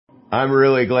I'm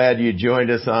really glad you joined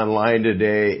us online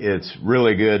today. It's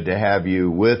really good to have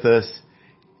you with us.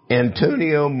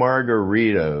 Antonio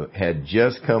Margarito had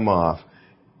just come off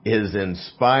his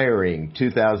inspiring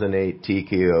 2008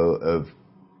 TKO of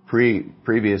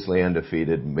previously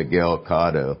undefeated Miguel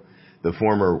Cotto, the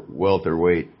former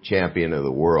welterweight champion of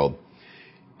the world.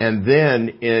 And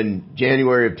then in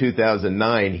January of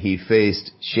 2009, he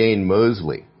faced Shane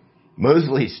Mosley.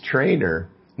 Mosley's trainer,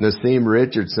 Nassim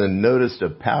Richardson, noticed a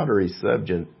powdery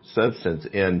substance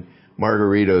in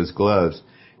Margarito's gloves.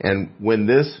 And when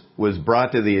this was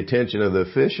brought to the attention of the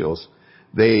officials,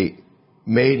 they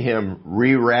made him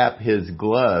rewrap his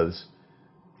gloves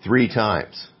 3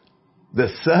 times. The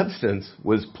substance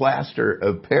was plaster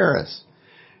of Paris,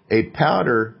 a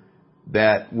powder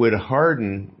that would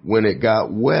harden when it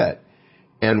got wet.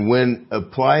 And when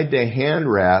applied to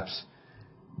hand wraps,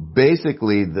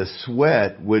 basically the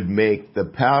sweat would make the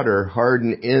powder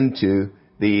harden into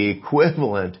the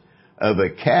equivalent of a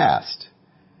cast.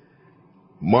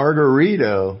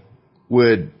 Margarito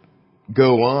would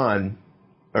go on,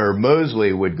 or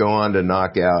Mosley would go on to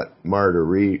knock out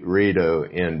Margarito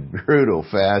in brutal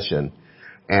fashion,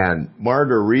 and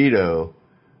Margarito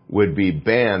would be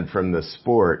banned from the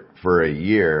sport for a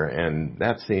year, and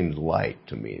that seems light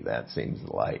to me. That seems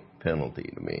light penalty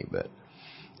to me. But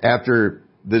after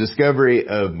the discovery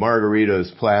of Margarito's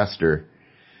plaster,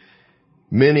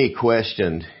 many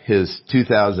questioned his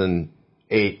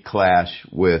 2008 clash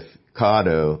with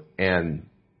Cotto, and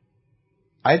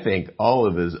I think all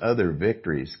of his other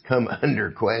victories come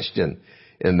under question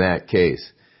in that case.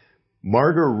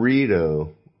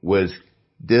 Margarito was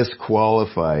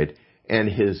disqualified, and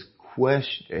his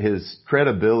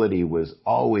credibility was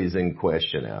always in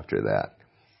question after that.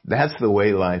 That's the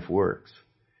way life works.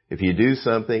 If you do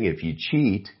something, if you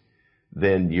cheat,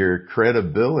 then your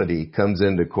credibility comes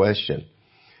into question.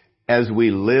 As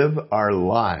we live our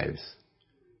lives,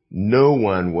 no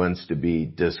one wants to be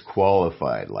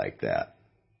disqualified like that.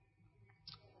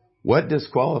 What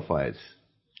disqualifies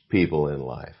people in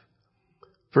life?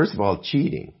 First of all,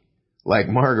 cheating, like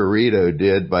Margarito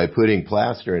did by putting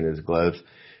plaster in his gloves,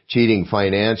 cheating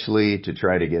financially to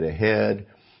try to get ahead,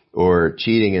 or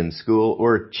cheating in school,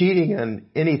 or cheating on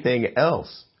anything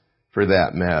else for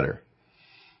that matter.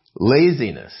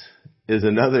 Laziness is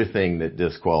another thing that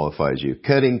disqualifies you.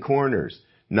 Cutting corners,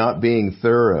 not being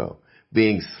thorough,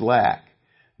 being slack.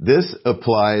 This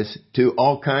applies to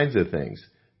all kinds of things.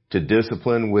 To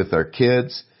discipline with our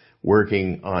kids,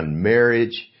 working on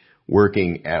marriage,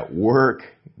 working at work,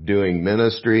 doing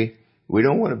ministry. We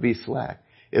don't want to be slack.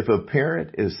 If a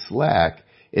parent is slack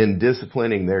in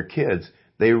disciplining their kids,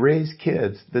 they raise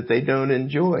kids that they don't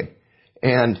enjoy.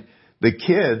 And the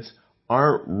kids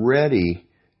aren't ready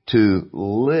to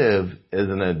live as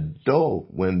an adult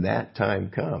when that time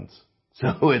comes.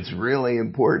 So it's really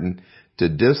important to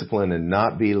discipline and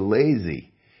not be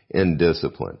lazy in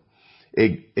discipline.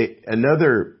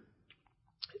 Another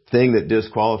thing that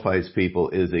disqualifies people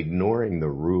is ignoring the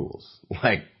rules,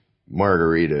 like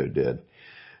Margarito did.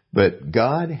 But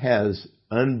God has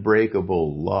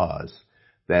unbreakable laws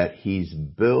that He's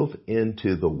built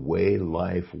into the way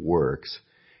life works.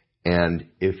 And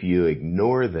if you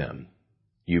ignore them,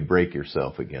 you break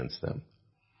yourself against them.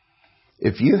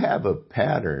 If you have a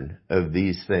pattern of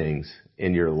these things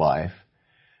in your life,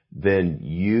 then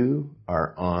you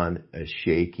are on a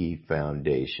shaky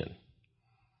foundation.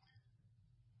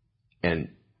 And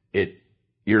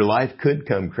your life could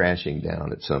come crashing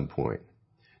down at some point.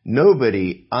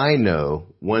 Nobody I know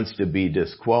wants to be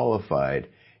disqualified,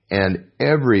 and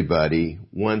everybody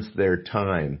wants their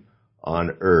time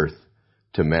on earth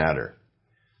to matter.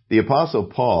 The Apostle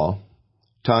Paul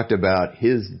talked about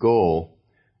his goal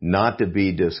not to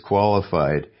be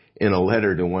disqualified in a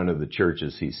letter to one of the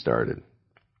churches he started.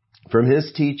 From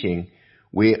his teaching,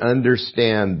 we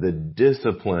understand the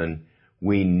discipline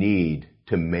we need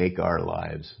to make our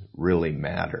lives really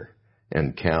matter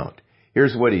and count.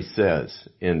 Here's what he says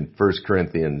in 1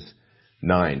 Corinthians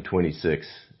 9:26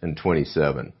 and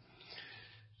 27.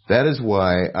 That is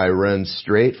why I run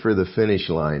straight for the finish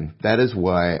line. That is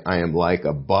why I am like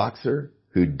a boxer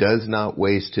who does not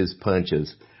waste his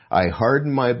punches. I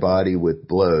harden my body with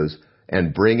blows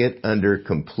and bring it under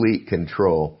complete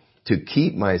control to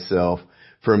keep myself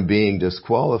from being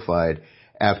disqualified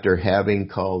after having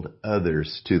called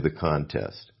others to the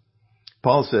contest.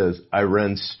 Paul says, I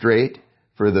run straight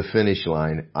for the finish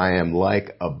line. I am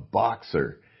like a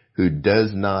boxer who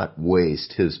does not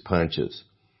waste his punches.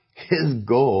 His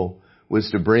goal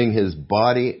was to bring his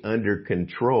body under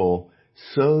control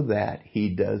so that he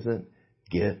doesn't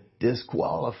get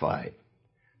disqualified.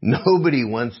 Nobody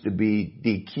wants to be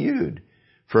DQ'd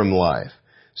from life.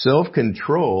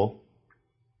 Self-control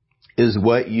is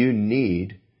what you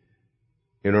need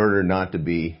in order not to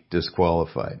be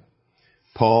disqualified.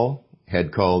 Paul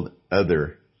had called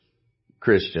other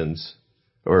Christians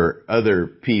or other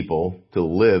people to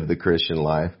live the Christian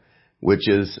life, which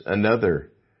is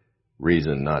another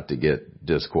reason not to get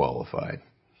disqualified.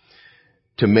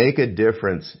 To make a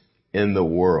difference in the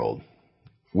world,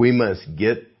 we must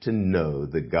get to know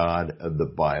the God of the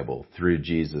Bible through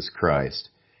Jesus Christ.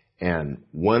 And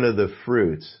one of the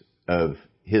fruits of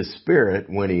His Spirit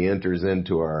when He enters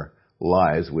into our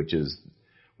lives, which is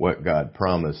what God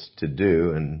promised to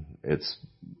do, and it's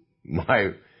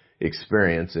my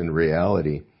experience in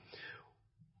reality,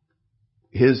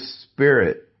 His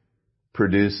Spirit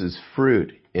produces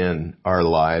fruit in our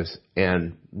lives,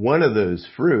 and one of those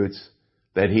fruits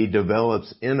that He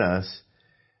develops in us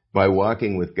by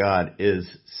walking with God is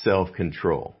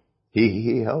self-control.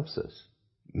 He helps us,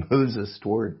 moves us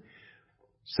toward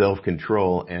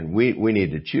self-control, and we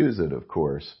need to choose it, of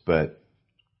course, but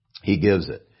He gives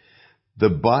it. The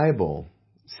Bible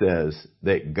says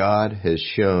that God has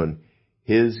shown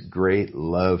His great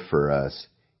love for us,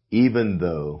 even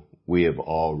though we have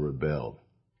all rebelled.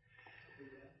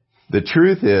 The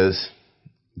truth is,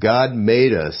 God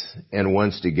made us and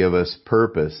wants to give us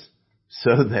purpose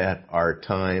so that our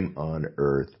time on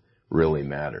earth really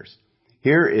matters.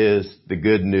 Here is the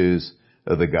good news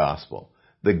of the gospel.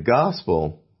 The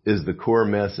gospel is the core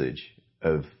message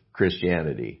of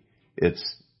Christianity. It's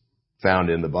found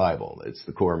in the Bible. It's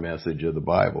the core message of the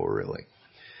Bible, really.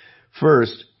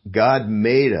 First, God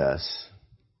made us,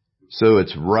 so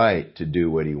it's right to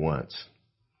do what He wants.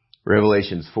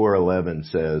 Revelations 4:11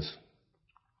 says,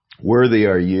 "Worthy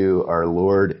are you, our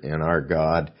Lord and our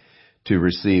God, to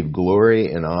receive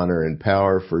glory and honor and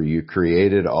power, for you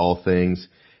created all things,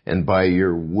 and by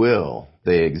your will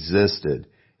they existed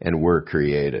and were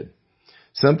created."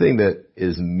 Something that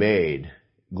is made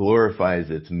glorifies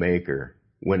its maker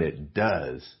when it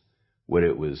does what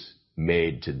it was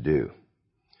made to do.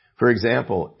 For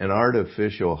example, an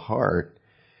artificial heart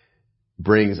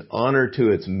brings honor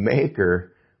to its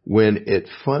maker when it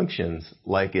functions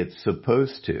like it's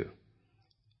supposed to.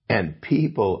 And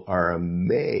people are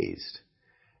amazed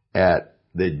at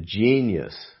the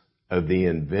genius of the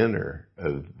inventor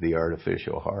of the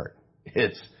artificial heart.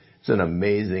 It's an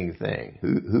amazing thing.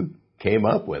 Who came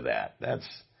up with that?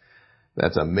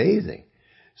 That's amazing.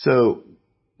 So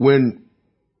when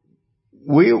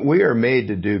we are made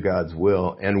to do God's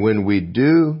will, and when we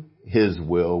do His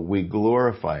will, we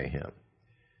glorify Him.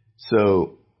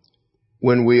 So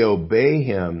when we obey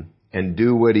Him and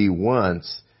do what He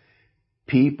wants,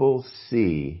 people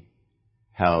see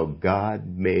how God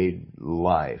made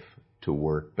life to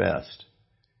work best,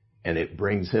 and it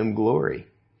brings Him glory.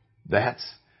 That's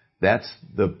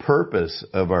the purpose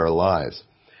of our lives.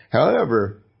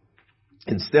 However,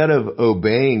 instead of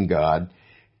obeying God,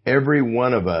 every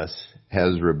one of us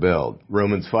has rebelled.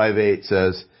 Romans 5:8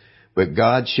 says, "But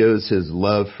God shows His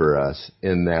love for us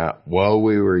in that while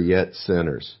we were yet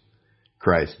sinners,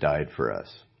 Christ died for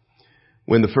us."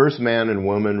 When the first man and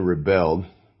woman rebelled,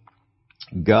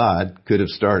 God could have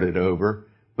started over,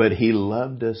 but He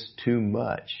loved us too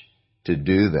much to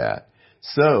do that.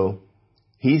 So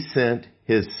He sent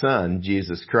His Son,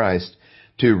 Jesus Christ,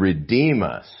 to redeem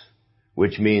us,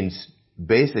 which means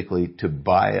basically to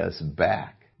buy us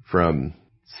back from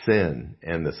sin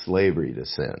and the slavery to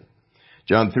sin.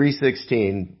 John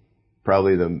 3:16,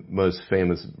 probably the most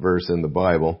famous verse in the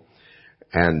Bible,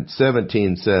 and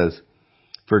 17 says,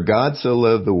 "For God so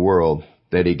loved the world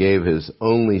that He gave His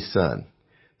only Son,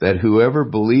 that whoever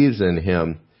believes in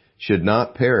Him should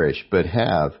not perish but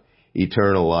have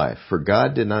eternal life. For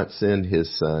God did not send His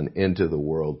Son into the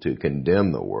world to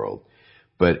condemn the world,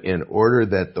 but in order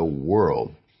that the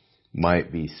world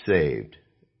might be saved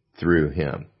through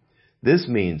Him." This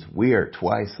means we are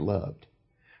twice loved.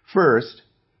 First,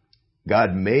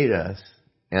 God made us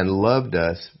and loved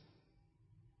us,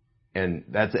 and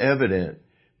that's evident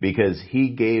because He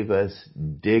gave us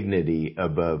dignity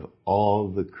above all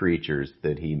the creatures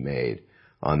that He made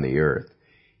on the earth.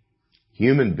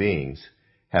 Human beings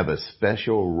have a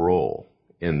special role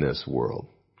in this world.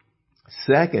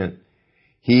 Second,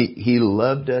 He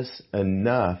loved us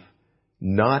enough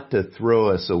not to throw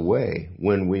us away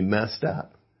when we messed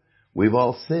up. We've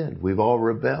all sinned. We've all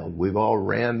rebelled. We've all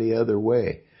ran the other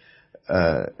way.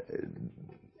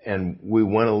 And we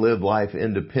want to live life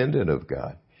independent of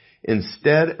God.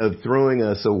 Instead of throwing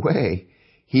us away,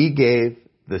 He gave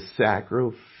the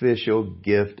sacrificial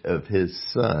gift of His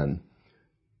Son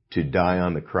to die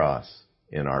on the cross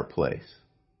in our place.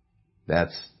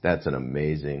 That's an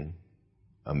amazing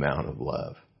amount of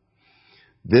love.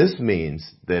 This means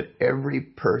that every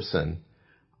person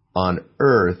on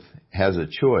earth has a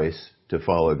choice to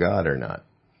follow God or not.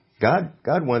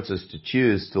 God wants us to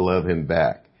choose to love Him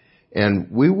back.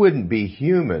 And we wouldn't be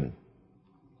human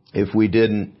if we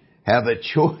didn't have a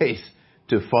choice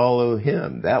to follow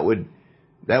Him. That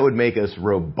would make us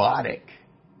robotic.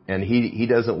 And He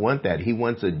doesn't want that. He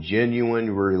wants a genuine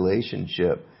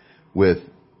relationship with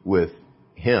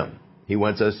Him. He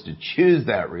wants us to choose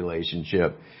that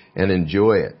relationship and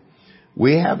enjoy it.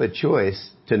 We have a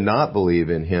choice to not believe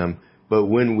in Him, but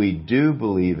when we do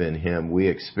believe in Him, we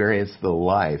experience the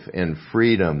life and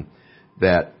freedom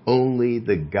that only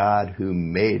the God who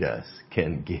made us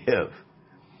can give.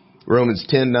 Romans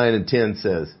 10:9 and 10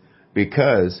 says,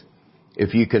 because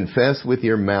if you confess with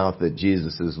your mouth that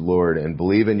Jesus is Lord and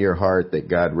believe in your heart that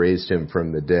God raised Him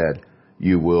from the dead,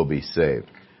 you will be saved.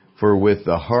 For with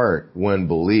the heart one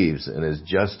believes and is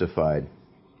justified,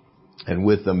 and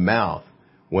with the mouth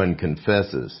one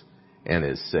confesses and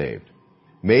is saved.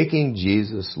 Making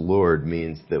Jesus Lord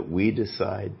means that we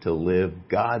decide to live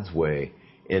God's way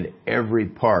in every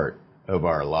part of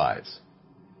our lives.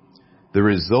 The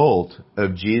result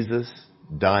of Jesus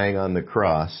dying on the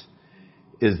cross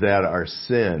is that our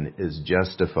sin is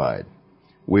justified.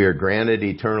 We are granted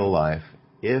eternal life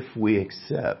if we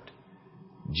accept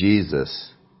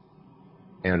Jesus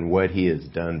and what He has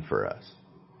done for us.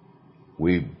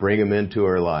 We bring Him into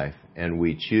our life and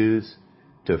we choose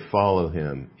to follow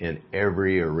Him in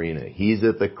every arena. He's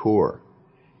at the core,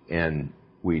 and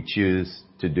we choose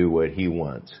to do what He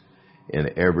wants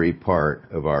in every part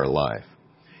of our life.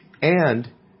 And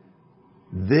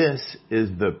this is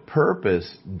the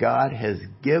purpose God has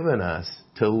given us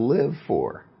to live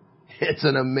for. It's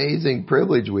an amazing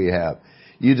privilege we have.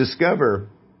 You discover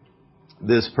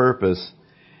this purpose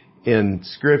in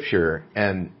Scripture,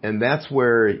 and that's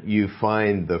where you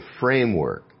find the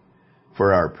framework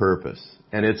for our purpose.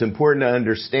 And it's important to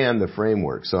understand the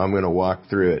framework, so I'm going to walk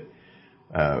through it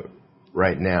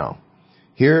right now.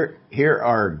 Here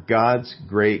are God's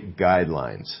great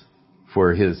guidelines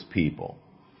for His people.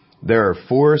 There are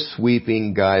 4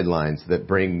 sweeping guidelines that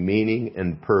bring meaning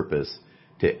and purpose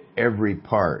to every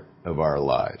part of our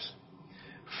lives.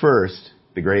 First,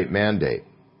 the great mandate.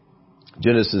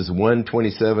 Genesis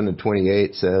 1:27 and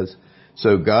 28 says,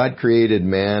 so God created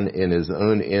man in His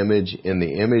own image. In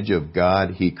the image of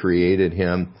God He created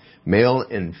him. Male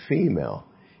and female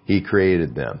He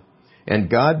created them. And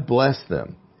God blessed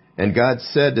them. And God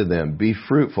said to them, be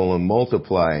fruitful and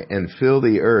multiply and fill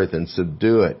the earth and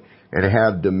subdue it and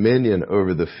have dominion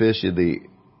over the fish of the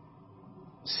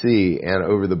sea and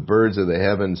over the birds of the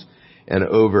heavens and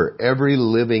over every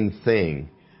living thing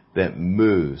that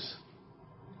moves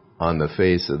on the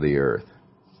face of the earth.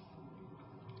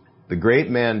 The great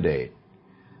mandate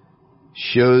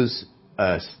shows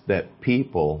us that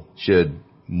people should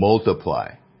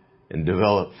multiply and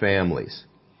develop families.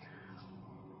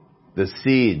 The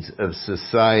seeds of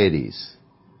societies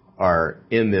are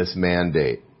in this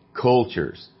mandate.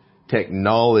 Cultures,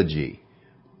 technology,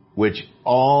 which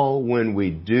all, when we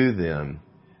do them,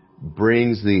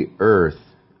 brings the earth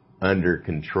under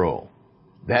control.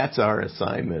 That's our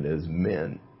assignment as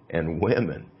men and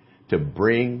women, to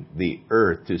bring the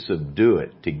earth, to subdue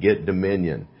it, to get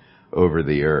dominion over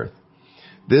the earth.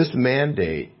 This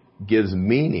mandate gives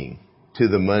meaning to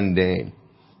the mundane,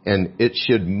 and it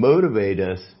should motivate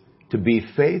us to be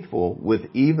faithful with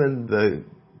even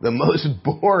the most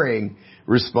boring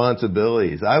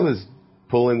responsibilities. I was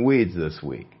pulling weeds this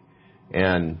week,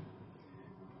 and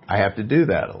I have to do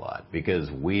that a lot because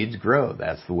weeds grow.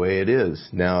 That's the way it is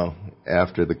now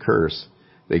after the curse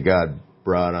that God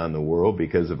brought on the world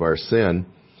because of our sin.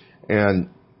 And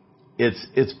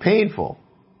it's painful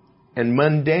and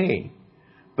mundane,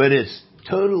 but it's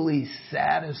totally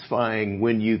satisfying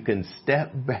when you can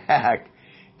step back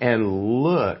and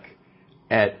look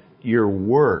at your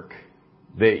work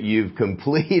that you've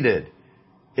completed.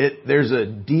 There's a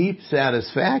deep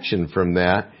satisfaction from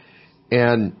that,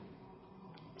 and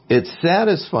it's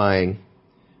satisfying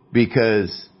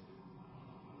because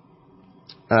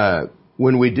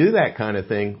when we do that kind of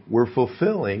thing, we're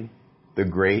fulfilling the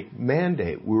great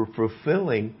mandate. We're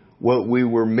fulfilling what we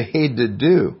were made to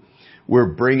do. We're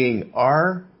bringing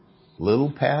our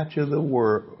little patch of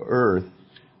the earth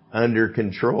under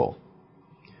control.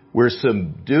 We're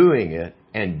subduing it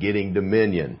and getting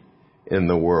dominion in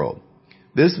the world.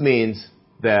 This means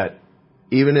that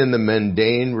even in the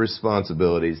mundane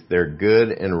responsibilities, they're good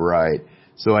and right,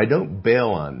 so I don't bail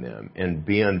on them and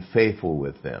be unfaithful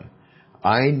with them.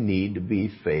 I need to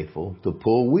be faithful to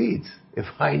pull weeds if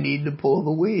I need to pull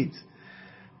the weeds.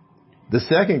 The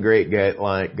second great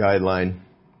guideline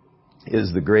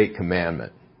is the great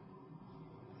commandment.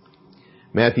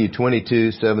 Matthew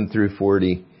 22, 7 through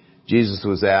 40, Jesus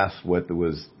was asked what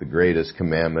was the greatest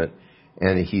commandment,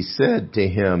 and he said to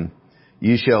him,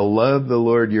 "You shall love the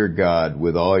Lord your God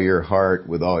with all your heart,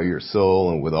 with all your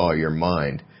soul, and with all your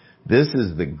mind. This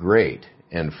is the great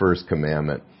and first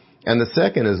commandment. And the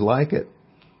second is like it.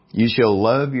 You shall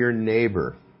love your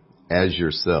neighbor as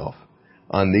yourself.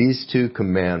 On these two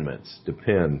commandments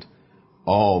depend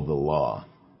all the law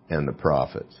and the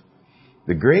prophets."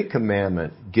 The great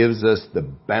commandment gives us the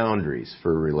boundaries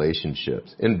for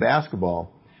relationships. In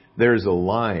basketball, there's a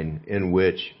line in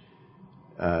which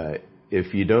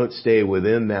if you don't stay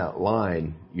within that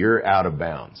line, you're out of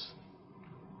bounds.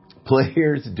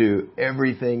 Players do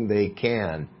everything they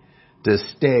can to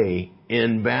stay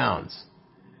in bounds.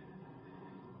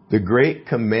 The great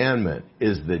commandment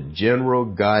is the general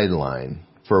guideline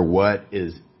for what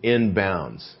is in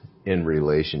bounds in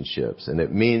relationships. And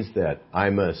it means that I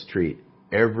must treat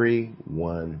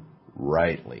everyone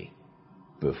rightly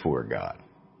before God.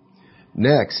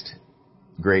 Next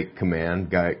great command,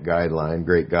 great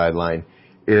guideline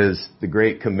is the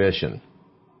Great Commission.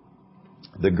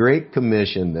 The Great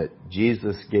Commission that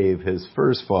Jesus gave his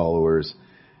first followers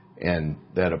and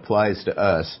that applies to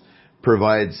us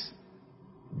provides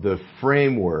the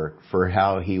framework for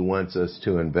how he wants us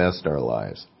to invest our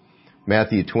lives.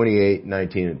 Matthew 28,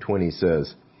 19 and 20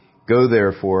 says, "Go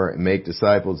therefore and make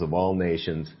disciples of all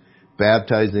nations,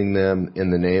 baptizing them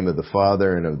in the name of the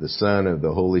Father and of the Son and of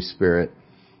the Holy Spirit,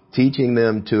 teaching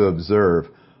them to observe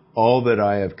all that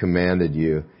I have commanded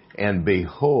you, and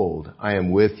behold, I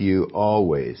am with you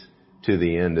always to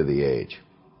the end of the age."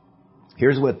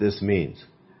 Here's what this means.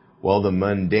 While the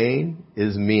mundane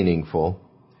is meaningful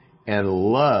and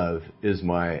love is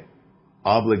my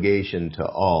obligation to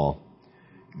all,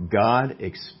 God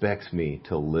expects me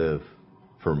to live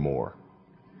for more.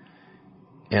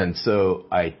 And so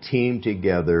I team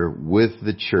together with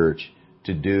the church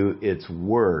to do its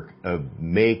work of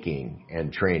making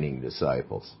and training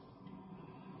disciples.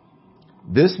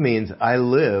 This means I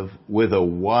live with a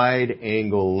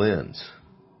wide-angle lens.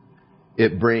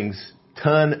 It brings a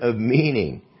ton of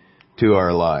meaning to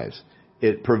our lives.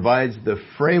 It provides the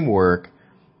framework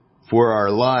for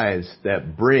our lives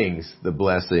that brings the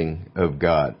blessing of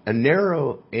God. A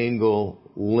narrow-angle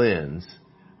lens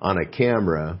on a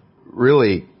camera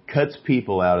really cuts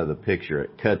people out of the picture.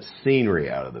 It cuts scenery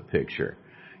out of the picture.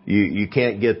 You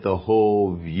can't get the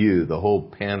whole view, the whole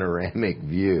panoramic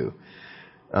view.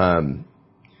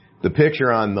 The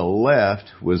picture on the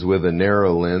left was with a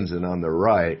narrow lens, and on the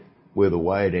right with a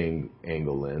wide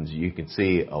angle lens. You can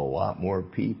see a lot more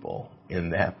people in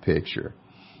that picture.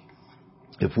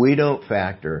 If we don't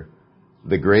factor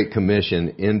the Great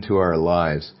Commission into our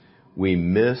lives, we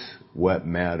miss what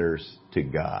matters to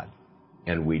God,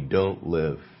 and we don't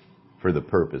live for the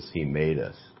purpose He made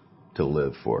us to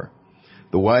live for.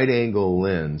 The wide-angle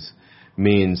lens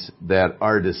means that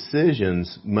our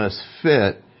decisions must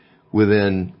fit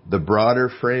within the broader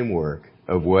framework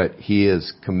of what He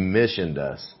has commissioned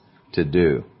us to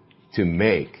do, to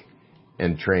make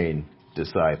and train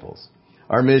disciples.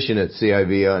 Our mission at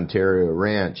CIV Ontario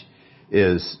Ranch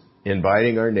is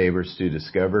inviting our neighbors to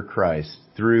discover Christ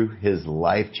through His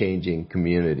life-changing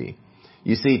community.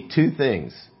 You see two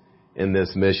things in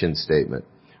this mission statement.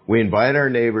 We invite our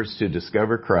neighbors to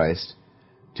discover Christ,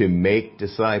 to make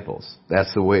disciples.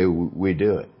 That's the way we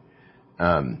do it.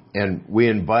 And we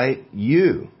invite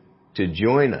you to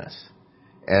join us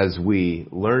as we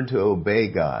learn to obey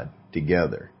God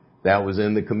together. That was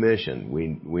in the commission.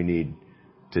 We need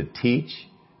to teach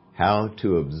how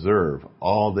to observe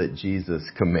all that Jesus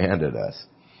commanded us.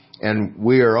 And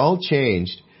we are all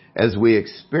changed as we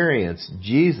experience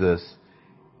Jesus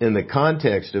in the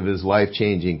context of His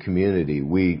life-changing community.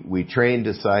 We train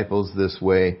disciples this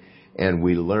way, and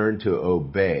we learn to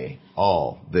obey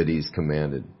all that He's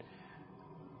commanded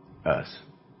us.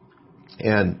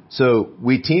 And so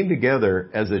we team together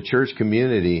as a church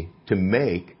community to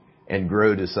make and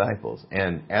grow disciples.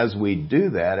 And as we do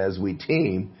that, as we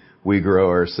team, we grow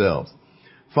ourselves.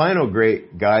 Final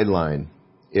great guideline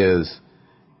is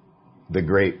the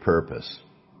great purpose.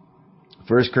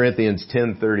 1 Corinthians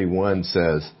 10:31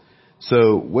 says,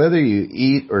 "So whether you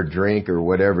eat or drink or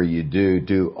whatever you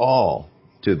do all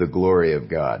to the glory of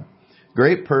God."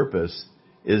 Great purpose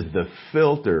is the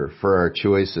filter for our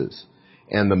choices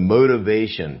and the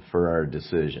motivation for our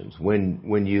decisions.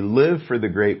 When you live for the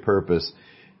great purpose,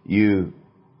 you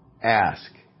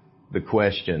ask the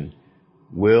question,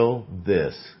 will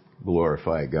this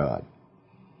glorify God?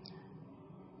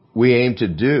 We aim to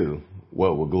do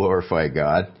what will glorify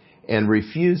God and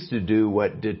refuse to do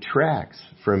what detracts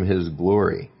from His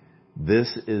glory.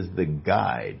 This is the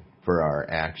guide for our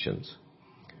actions.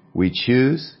 We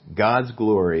choose God's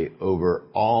glory over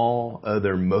all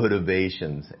other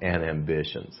motivations and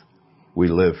ambitions. We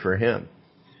live for Him.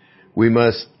 We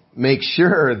must make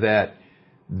sure that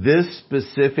this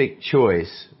specific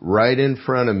choice right in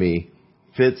front of me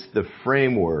fits the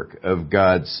framework of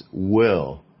God's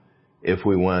will if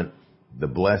we want the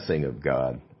blessing of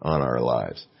God on our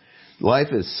lives. Life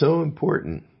is so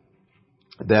important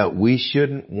that we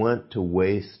shouldn't want to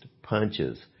waste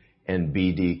punches and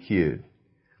be DQ'd.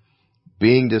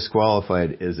 Being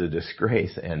disqualified is a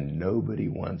disgrace, and nobody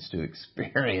wants to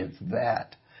experience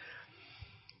that.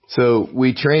 So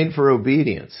we train for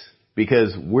obedience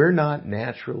because we're not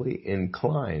naturally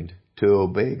inclined to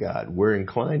obey God. We're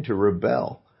inclined to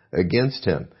rebel against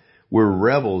Him. We're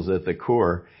rebels at the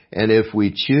core, and if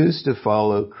we choose to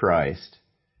follow Christ,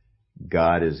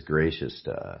 God is gracious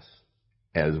to us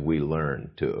as we learn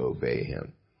to obey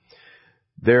Him.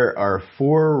 There are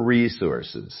 4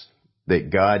 resources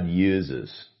that God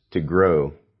uses to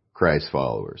grow Christ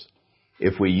followers.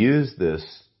 If we use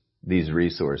these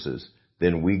resources,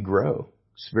 then we grow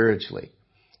spiritually.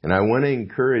 And I want to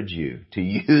encourage you to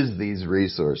use these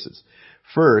resources.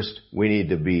 First, we need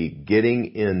to be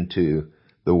getting into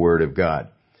the Word of God.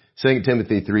 2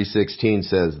 Timothy 3:16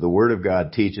 says, the Word of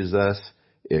God teaches us,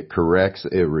 it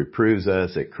reproves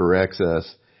us, it corrects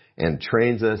us, and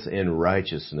trains us in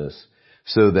righteousness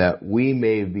so that we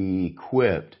may be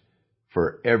equipped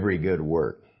for every good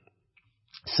work.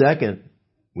 Second,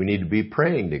 we need to be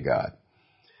praying to God.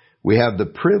 We have the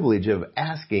privilege of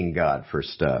asking God for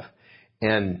stuff.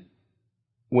 And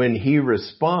when He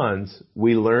responds,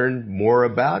 we learn more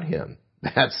about Him.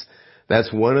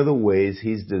 That's one of the ways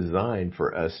He's designed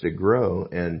for us to grow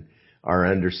in our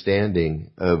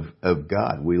understanding of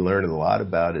God. We learn a lot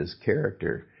about His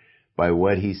character by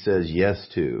what He says yes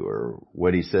to, or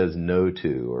what He says no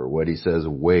to, or what He says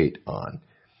wait on.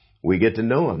 We get to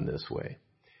know Him this way.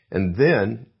 And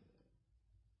then,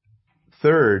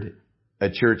 third,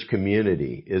 a church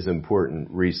community is an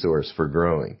important resource for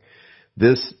growing.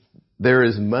 There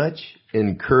is much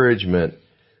encouragement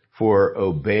for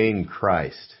obeying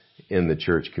Christ in the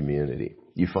church community.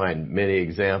 You find many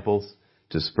examples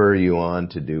to spur you on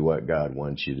to do what God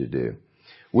wants you to do.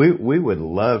 We would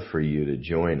love for you to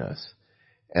join us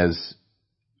as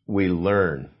we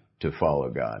learn to follow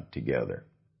God together.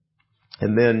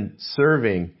 And then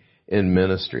serving in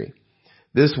ministry.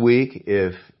 This week,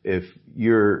 if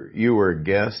you were a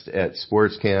guest at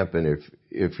sports camp, and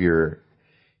if you're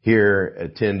here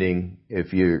attending,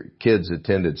 if your kids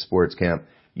attended sports camp,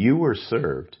 you were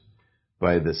served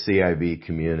by the CIB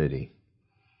community.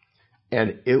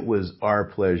 And it was our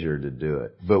pleasure to do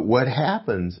it. But what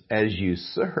happens as you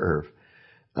serve,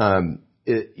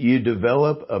 you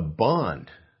develop a bond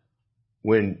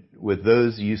with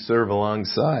those you serve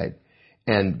alongside.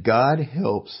 And God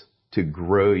helps to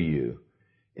grow you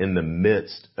in the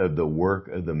midst of the work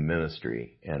of the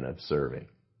ministry and of serving.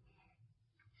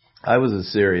 I was a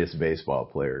serious baseball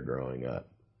player growing up,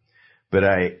 but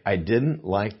I didn't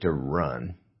like to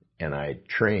run, and I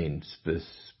trained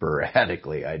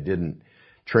sporadically. I didn't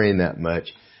train that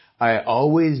much. I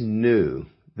always knew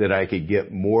that I could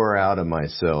get more out of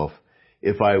myself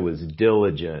if I was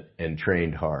diligent and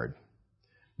trained hard.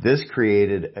 This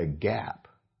created a gap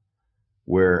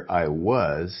where I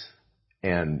was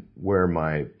and where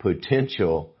my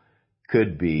potential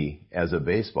could be as a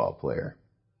baseball player.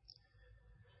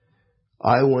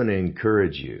 I want to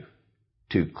encourage you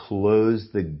to close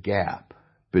the gap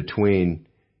between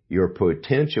your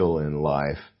potential in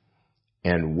life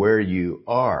and where you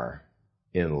are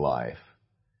in life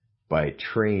by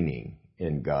training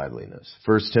in godliness.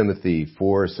 1 Timothy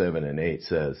 4:7-8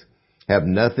 says, have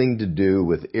nothing to do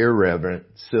with irreverent,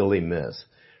 silly myths.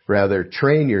 Rather,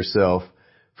 train yourself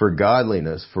for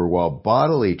godliness, for while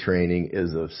bodily training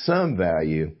is of some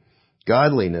value,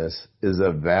 godliness is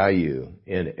of value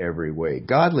in every way.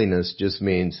 Godliness just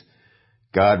means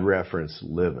God-referenced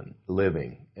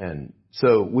living. And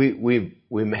so we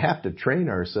have to train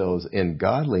ourselves in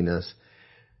godliness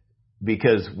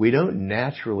because we don't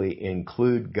naturally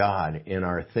include God in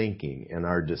our thinking, in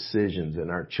our decisions, in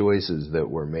our choices that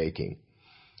we're making.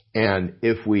 And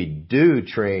if we do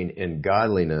train in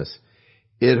godliness,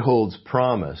 it holds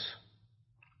promise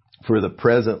for the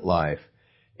present life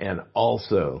and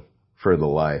also for the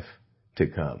life to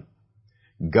come.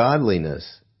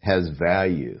 Godliness has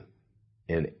value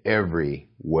in every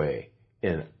way,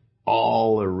 in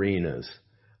all arenas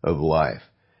of life.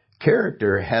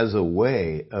 Character has a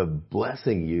way of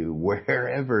blessing you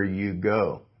wherever you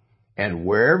go. And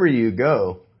wherever you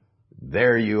go,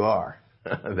 there you are.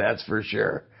 That's for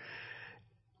sure.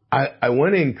 I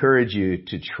want to encourage you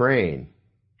to train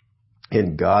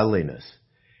in godliness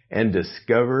and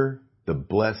discover the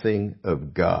blessing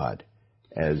of God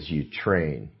as you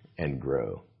train and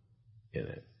grow in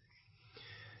it.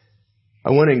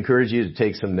 I want to encourage you to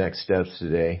take some next steps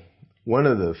today. One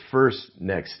of the first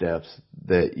next steps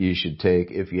that you should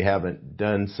take, if you haven't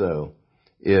done so,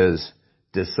 is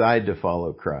decide to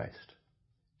follow Christ.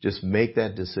 Just make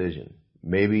that decision.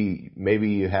 Maybe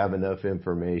you have enough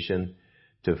information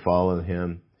to follow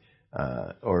Him,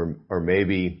 or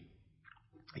maybe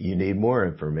you need more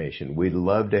information. We'd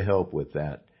love to help with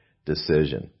that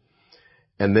decision.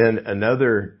 And then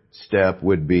another step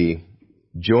would be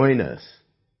join us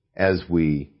as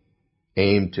we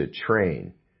aim to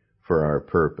train for our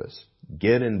purpose.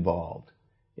 Get involved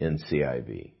in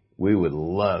CIV. We would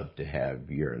love to have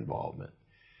your involvement.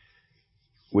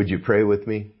 Would you pray with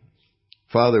me?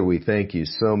 Father, we thank you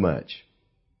so much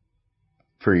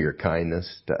for your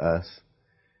kindness to us,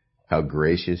 how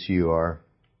gracious you are,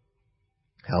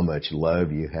 how much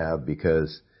love you have,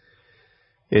 because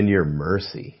in your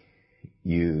mercy,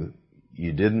 you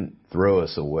didn't throw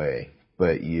us away,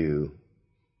 but you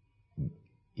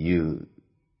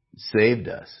saved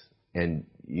us, and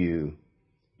you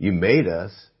made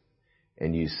us,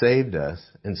 and you saved us,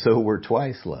 and so we're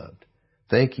twice loved.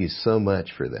 Thank you so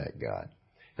much for that, God.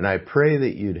 And I pray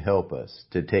that you'd help us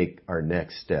to take our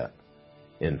next step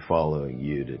in following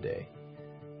you today.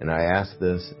 And I ask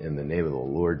this in the name of the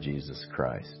Lord Jesus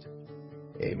Christ.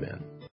 Amen.